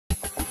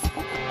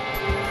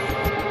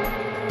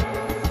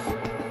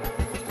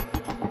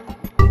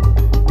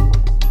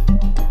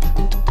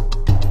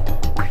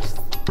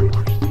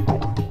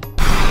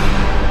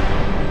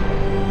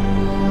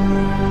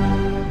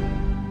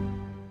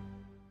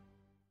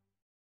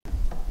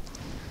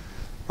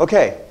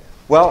Okay,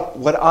 well,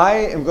 what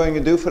I am going to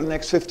do for the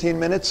next 15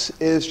 minutes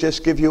is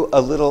just give you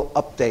a little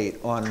update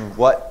on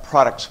what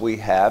products we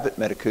have at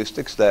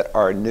Med-Acoustics that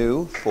are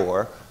new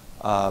for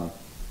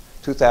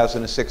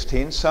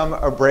 2016. Some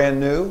are brand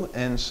new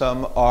and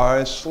some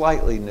are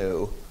slightly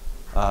new.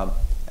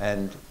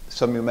 And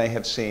some you may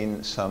have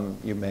seen, some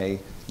you may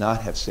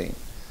not have seen.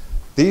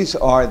 These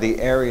are the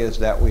areas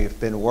that we've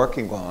been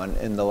working on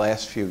in the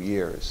last few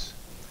years.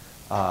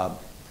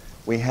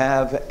 We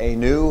have a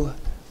new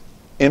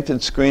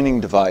infant screening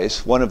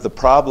device. One of the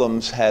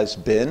problems has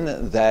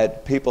been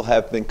that people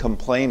have been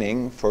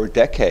complaining for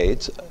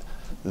decades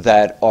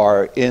that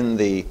are in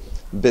the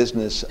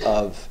business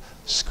of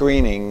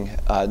screening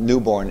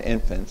newborn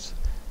infants,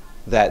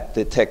 that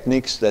the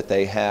techniques that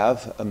they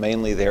have,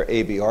 mainly their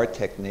ABR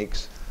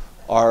techniques,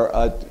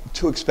 are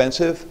too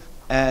expensive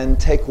and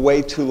take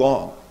way too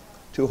long,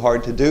 too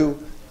hard to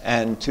do,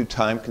 and too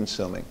time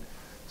consuming.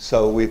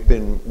 So we've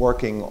been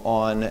working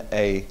on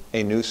a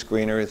new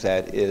screener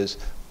that is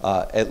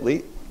at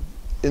least,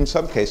 in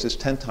some cases,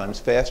 10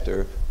 times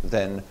faster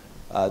than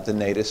the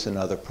Natus and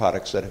other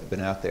products that have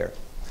been out there.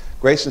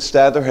 Grason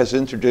Stadler has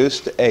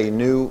introduced a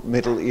new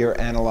middle ear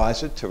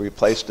analyzer to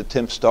replace the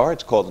TympStar.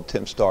 It's called the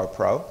TympStar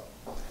Pro.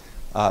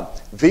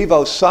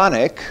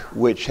 VivoSonic,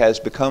 which has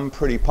become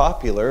pretty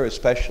popular,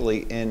 especially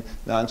in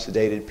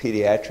non-sedated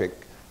pediatric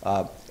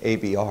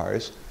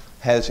ABRs,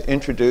 has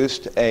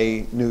introduced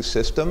a new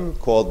system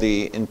called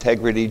the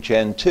Integrity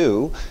Gen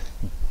 2,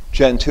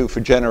 Gen 2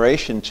 for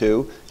Generation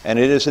 2, and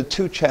it is a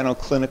 2-channel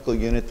clinical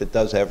unit that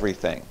does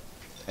everything,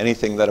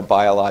 anything that a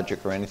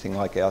biologic or anything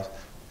like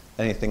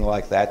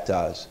that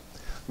does.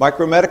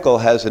 MicroMedical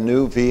has a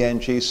new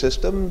VNG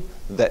system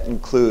that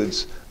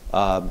includes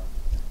vHIT,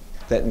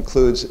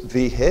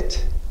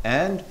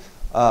 and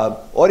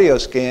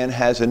AudioScan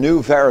has a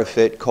new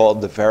Verifit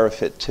called the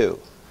Verifit II.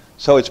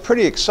 So it's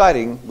pretty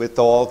exciting with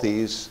all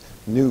these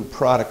new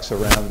products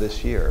around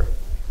this year.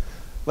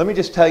 Let me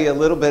just tell you a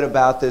little bit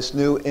about this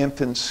new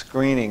infant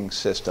screening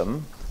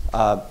system.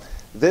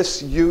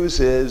 This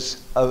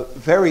uses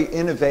very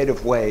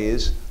innovative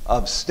ways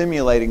of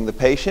stimulating the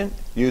patient,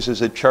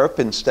 uses a chirp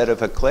instead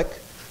of a click,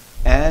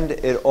 and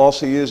it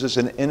also uses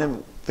an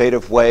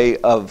innovative way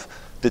of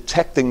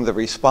detecting the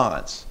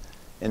response.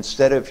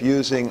 Instead of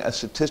using a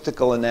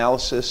statistical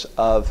analysis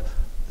of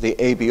the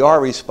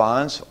ABR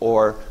response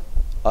or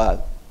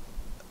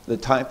the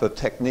type of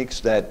techniques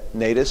that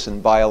Natus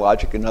and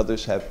Biologic and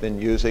others have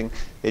been using,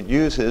 it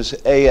uses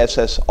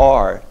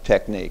ASSR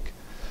technique.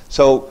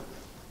 So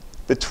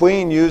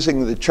between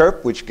using the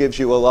chirp, which gives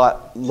you a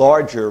lot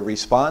larger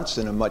response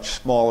in a much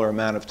smaller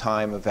amount of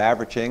time of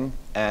averaging,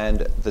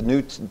 and the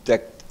new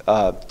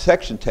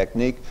detection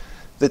technique,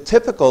 the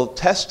typical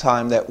test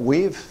time that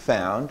we've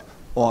found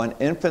on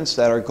infants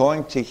that are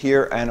going to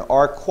hear and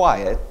are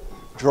quiet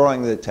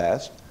during the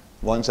test,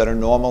 ones that are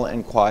normal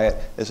and quiet,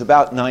 is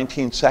about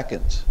 19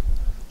 seconds.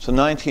 So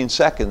 19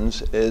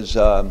 seconds is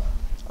a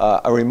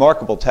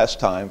remarkable test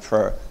time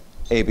for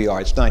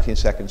ABR. It's 19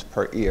 seconds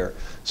per ear.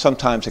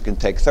 Sometimes it can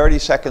take 30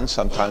 seconds,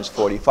 sometimes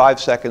 45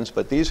 seconds,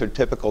 but these are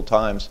typical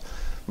times,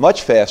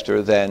 much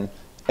faster than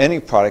any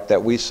product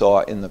that we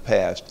saw in the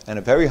past, and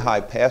a very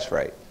high pass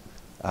rate.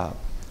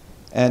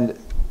 And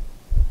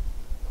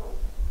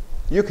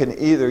you can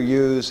either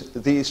use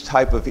these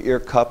type of ear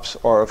cups,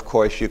 or of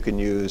course you can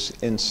use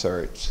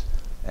inserts.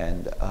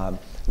 And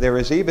there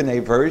is even a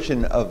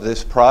version of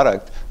this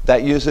product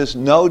that uses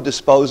no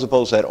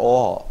disposables at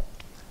all.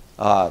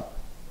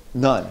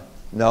 None.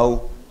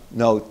 No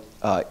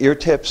ear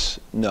tips,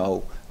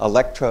 no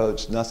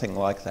electrodes, nothing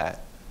like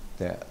that.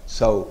 Yeah.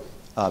 So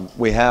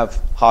we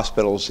have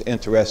hospitals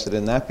interested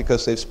in that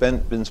because they've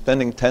been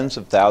spending tens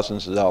of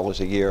thousands of dollars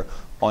a year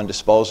on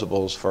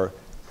disposables for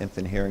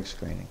infant hearing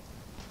screening.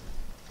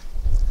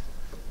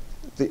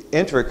 The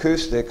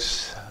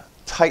Interacoustics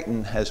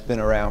Titan has been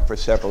around for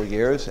several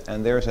years,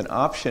 and there's an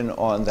option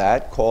on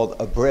that called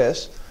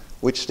ABRIS,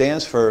 which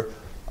stands for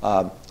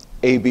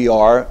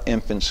ABR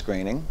infant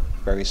screening,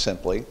 very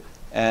simply.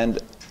 And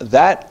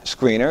that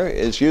screener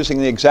is using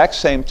the exact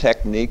same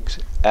techniques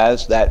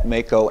as that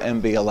Maico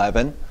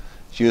MB11.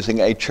 It's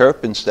using a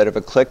chirp instead of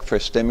a click for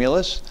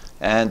stimulus,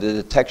 and the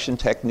detection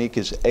technique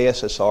is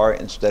ASSR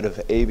instead of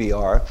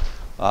ABR.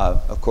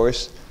 Of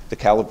course, the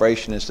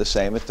calibration is the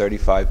same at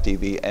 35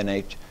 dB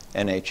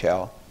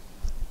NHL.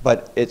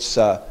 But it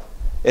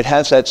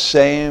has that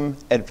same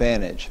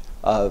advantage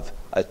of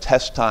a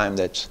test time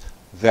that's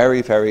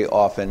very, very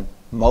often,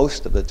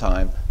 most of the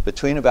time,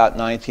 between about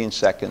 19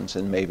 seconds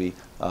and maybe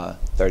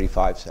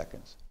 35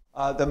 seconds.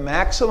 The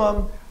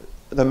maximum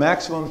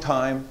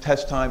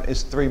test time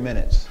is 3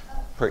 minutes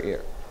per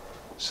ear.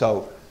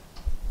 So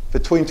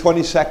between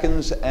 20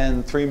 seconds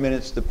and 3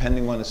 minutes,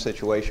 depending on the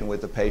situation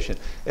with the patient.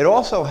 It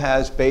also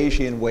has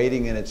Bayesian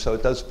weighting in it, so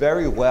it does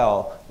very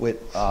well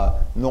with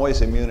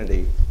noise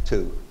immunity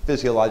to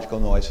physiological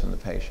noise from the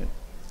patient.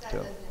 That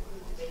doesn't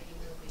include the baby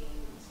moving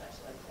and such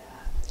like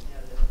that, you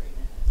know, the 3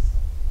 minutes.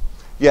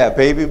 Yeah,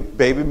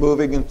 baby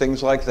moving and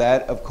things like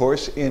that, of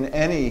course, in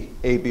any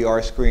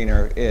ABR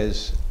screener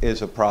is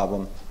a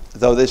problem.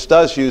 though this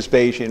does use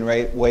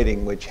Bayesian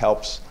weighting, which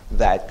helps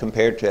that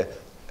compared to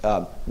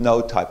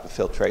no type of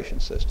filtration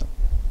system.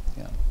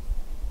 Yeah.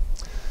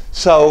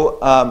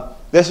 So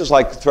this is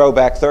like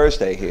Throwback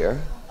Thursday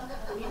here.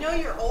 You know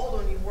you're old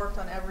when you've worked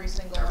on every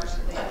single one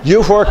of these.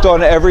 You've worked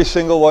on every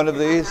single one of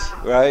these,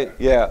 right?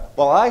 Yeah.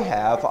 Well, I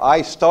have.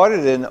 I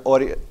started in the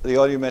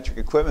audiometric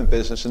equipment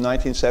business in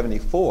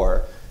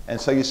 1974.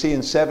 And so you see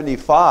in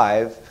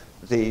 75,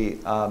 the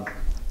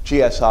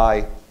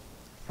GSI,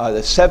 the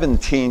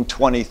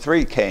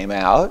 1723 came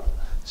out,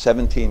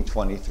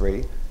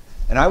 1723.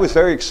 And I was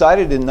very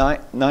excited in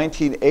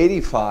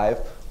 1985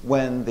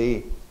 when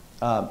the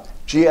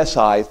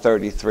GSI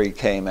 33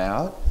 came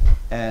out.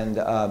 And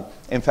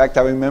in fact,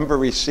 I remember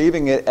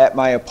receiving it at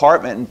my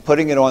apartment and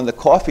putting it on the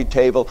coffee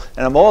table.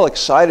 And I'm all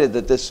excited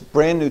that this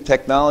brand new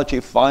technology,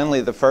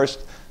 finally the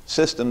first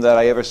system that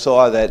I ever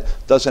saw that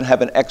doesn't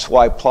have an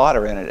XY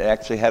plotter in it. It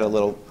actually had a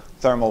little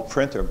thermal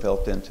printer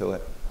built into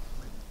it.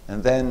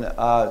 And then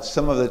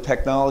some of the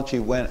technology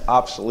went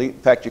obsolete.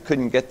 In fact, you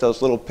couldn't get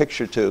those little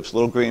picture tubes,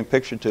 little green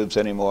picture tubes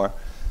anymore.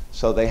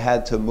 So they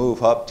had to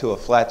move up to a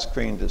flat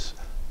screen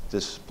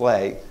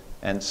display.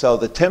 And so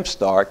the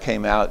TympStar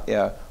came out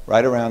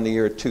right around the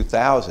year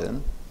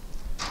 2000.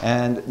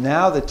 And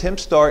now the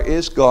TympStar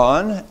is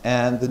gone,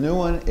 and the new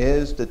one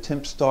is the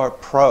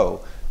TympStar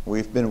Pro.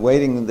 We've been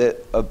waiting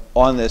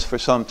on this for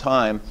some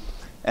time.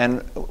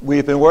 And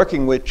we've been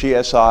working with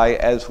GSI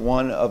as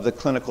one of the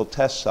clinical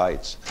test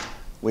sites.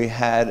 We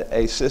had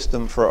a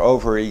system for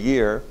over a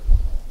year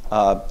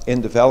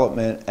in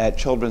development at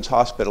Children's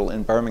Hospital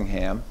in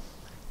Birmingham.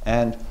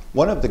 And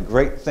one of the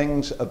great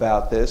things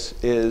about this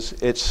is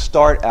its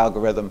start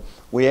algorithm.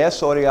 We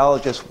asked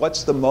audiologists,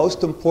 what's the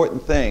most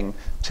important thing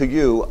to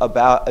you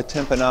about a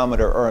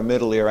tympanometer or a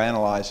middle ear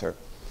analyzer?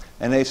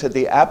 And they said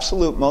the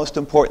absolute most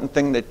important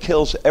thing that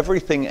kills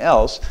everything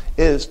else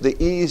is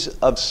the ease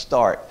of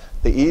start,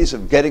 the ease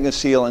of getting a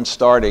seal and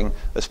starting,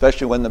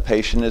 especially when the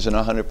patient isn't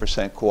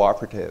 100%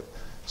 cooperative.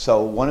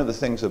 So one of the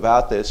things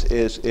about this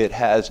is it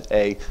has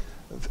an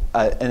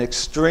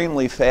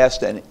extremely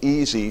fast and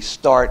easy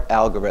start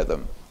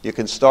algorithm. You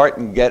can start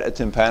and get a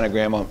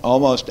tympanogram on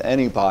almost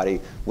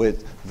anybody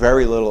with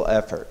very little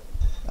effort.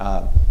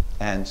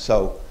 And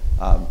so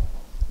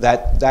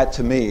that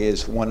to me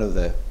is one of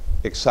the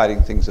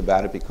exciting things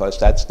about it, because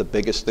that's the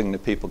biggest thing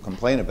that people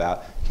complain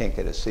about, can't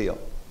get a seal.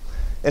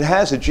 It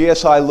has a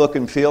GSI look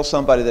and feel.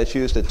 Somebody that's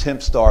used a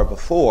TympStar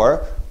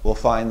before will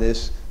find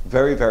this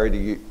very,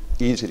 very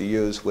easy to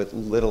use with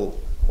little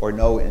or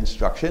no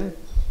instruction.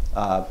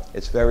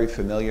 It's very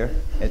familiar.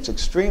 It's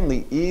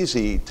extremely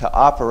easy to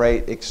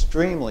operate,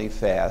 extremely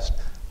fast,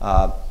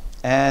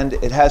 and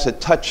it has a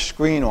touch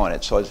screen on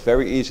it, so it's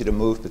very easy to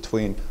move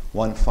between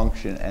one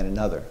function and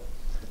another.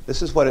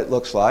 This is what it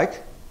looks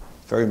like.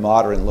 Very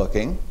modern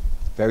looking,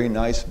 very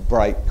nice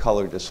bright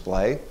color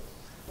display.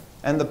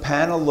 And the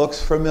panel looks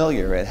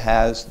familiar. It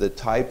has the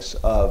types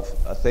of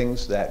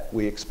things that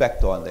we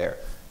expect on there,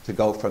 to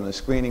go from the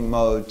screening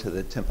mode to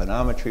the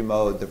tympanometry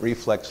mode, the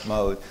reflex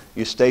mode,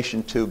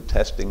 Eustachian tube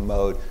testing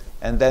mode,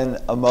 and then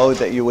a mode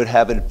that you would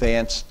have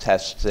advanced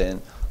tests in,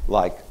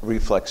 like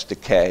reflex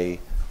decay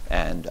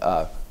and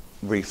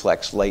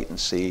reflex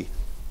latency,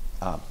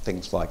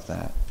 things like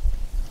that.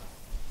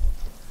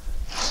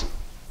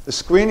 The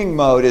screening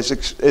mode is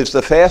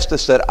the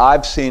fastest that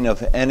I've seen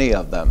of any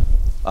of them.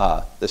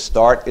 The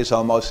start is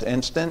almost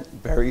instant,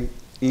 very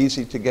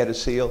easy to get a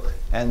seal,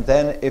 and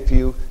then if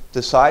you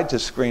decide to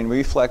screen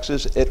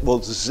reflexes, it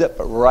will zip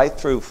right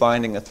through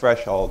finding a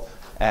threshold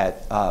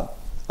at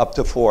up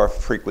to 4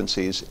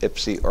 frequencies,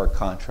 IPSI or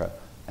contra,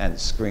 and the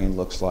screen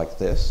looks like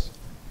this.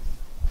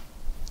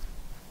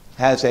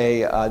 Has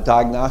a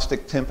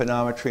diagnostic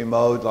tympanometry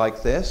mode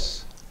like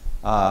this,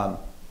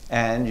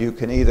 and you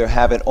can either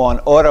have it on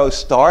auto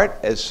start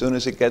as soon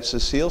as it gets a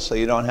seal, so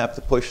you don't have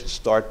to push the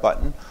start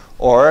button,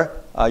 or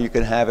you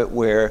can have it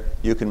where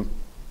you can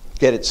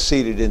get it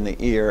seated in the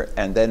ear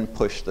and then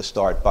push the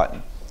start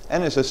button.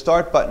 And there's a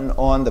start button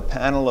on the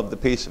panel of the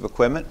piece of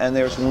equipment, and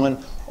there's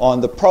one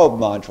on the probe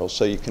module,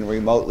 so you can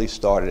remotely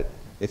start it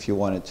if you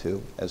wanted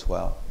to as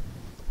well.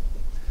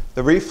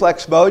 The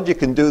reflex mode, you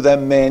can do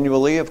them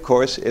manually, of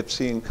course,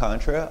 IPSI and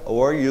contra,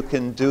 or you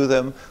can do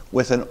them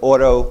with an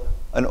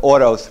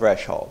auto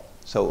threshold.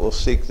 So it will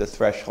seek the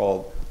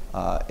threshold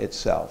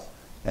itself.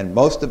 And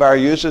most of our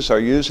users are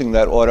using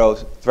that auto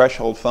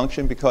threshold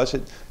function because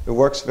it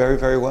works very,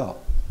 very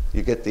well.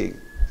 You get the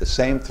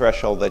same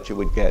threshold that you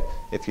would get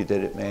if you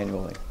did it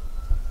manually.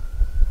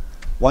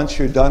 Once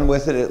you're done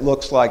with it, it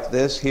looks like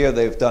this. Here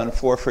they've done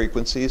 4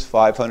 frequencies,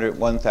 500,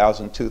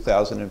 1000,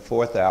 2000, and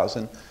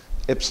 4000,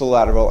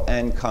 ipsilateral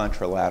and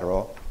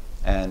contralateral.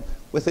 And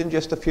within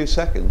just a few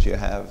seconds, you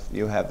have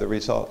the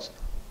results.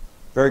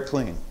 Very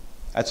clean.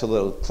 That's a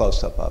little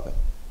close-up of it.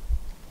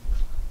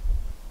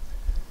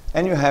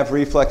 And you have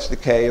reflex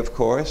decay, of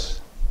course,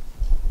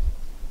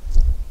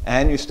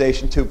 and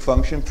Eustachian tube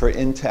function for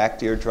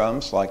intact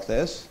eardrums like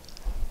this,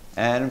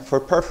 and for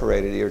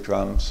perforated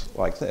eardrums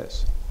like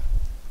this.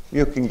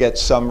 You can get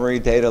summary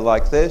data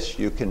like this.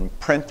 You can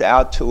print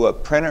out to a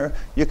printer.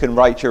 You can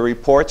write your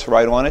reports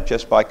right on it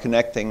just by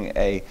connecting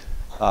a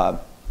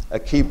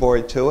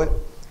keyboard to it.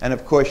 And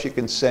of course, you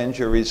can send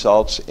your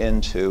results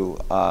into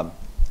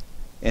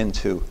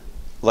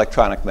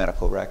electronic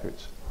medical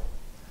records.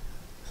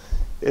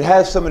 It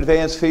has some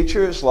advanced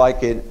features,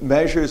 like it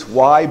measures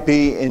Y,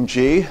 B, and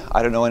G.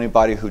 I don't know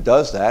anybody who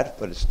does that,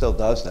 but it still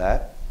does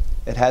that.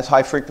 It has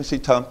high-frequency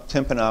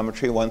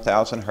tympanometry,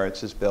 1,000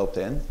 hertz is built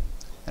in.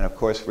 And of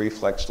course,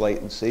 reflex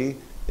latency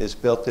is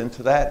built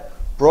into that.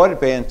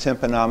 Broadband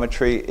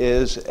tympanometry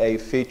is a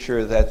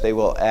feature that they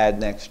will add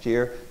next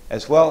year,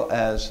 as well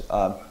as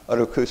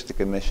audioacoustic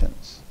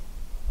emissions.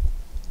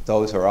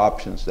 Those are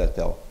options that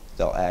they'll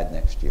add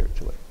next year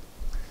to it.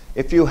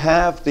 If you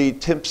have the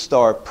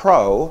TympStar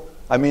Pro,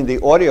 the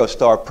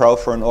AudioStar Pro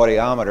for an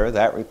audiometer,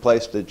 that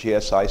replaced the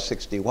GSI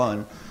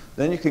 61,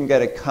 then you can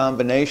get a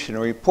combination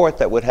report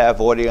that would have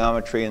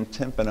audiometry and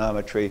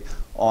tympanometry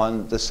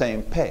on the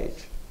same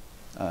page.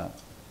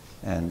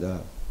 And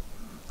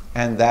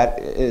that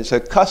is a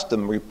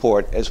custom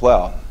report as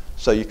well.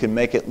 So you can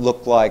make it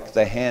look like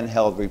the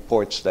handheld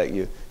reports that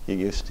you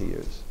used to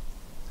use.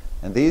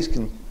 And these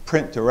can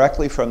print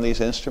directly from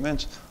these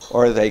instruments,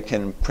 or they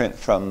can print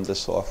from the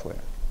software.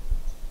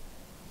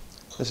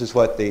 This is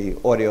what the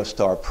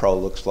AudioStar Pro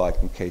looks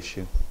like, in case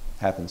you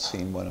haven't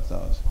seen one of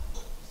those.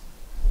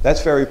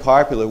 That's very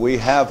popular. We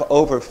have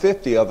over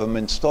 50 of them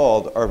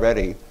installed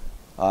already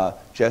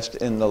just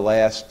in the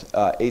last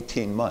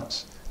 18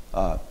 months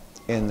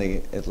in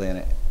the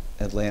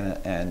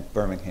Atlanta and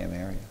Birmingham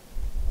area.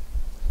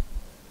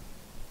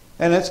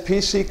 And it's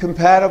PC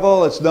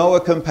compatible, it's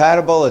NOAA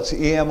compatible, it's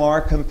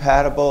EMR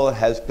compatible, it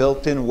has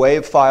built-in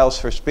WAV files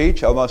for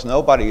speech. Almost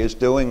nobody is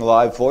doing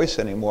live voice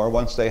anymore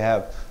once they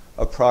have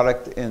a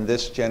product in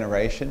this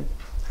generation.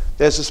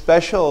 There's a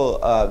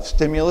special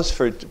stimulus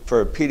for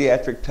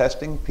pediatric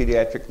testing,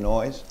 pediatric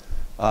noise.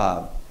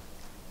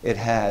 It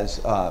has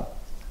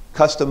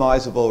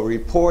customizable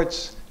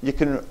reports. You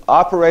can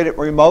operate it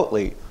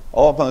remotely.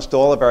 Almost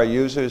all of our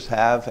users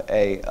have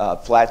a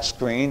flat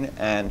screen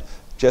and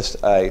just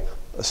a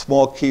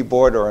small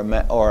keyboard or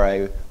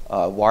a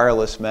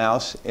wireless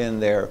mouse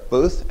in their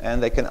booth,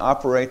 and they can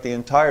operate the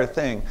entire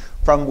thing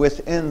from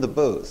within the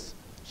booth.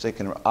 So they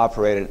can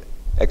operate it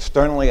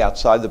externally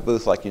outside the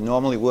booth like you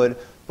normally would,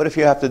 but if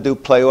you have to do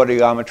play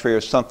audiometry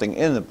or something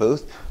in the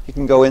booth, you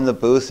can go in the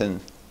booth and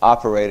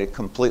operate it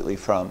completely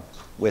from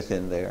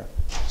within there.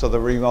 So the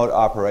remote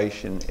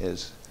operation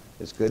is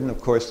good, and of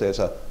course there's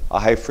a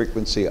high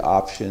frequency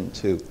option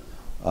to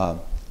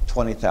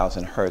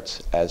 20,000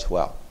 hertz as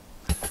well.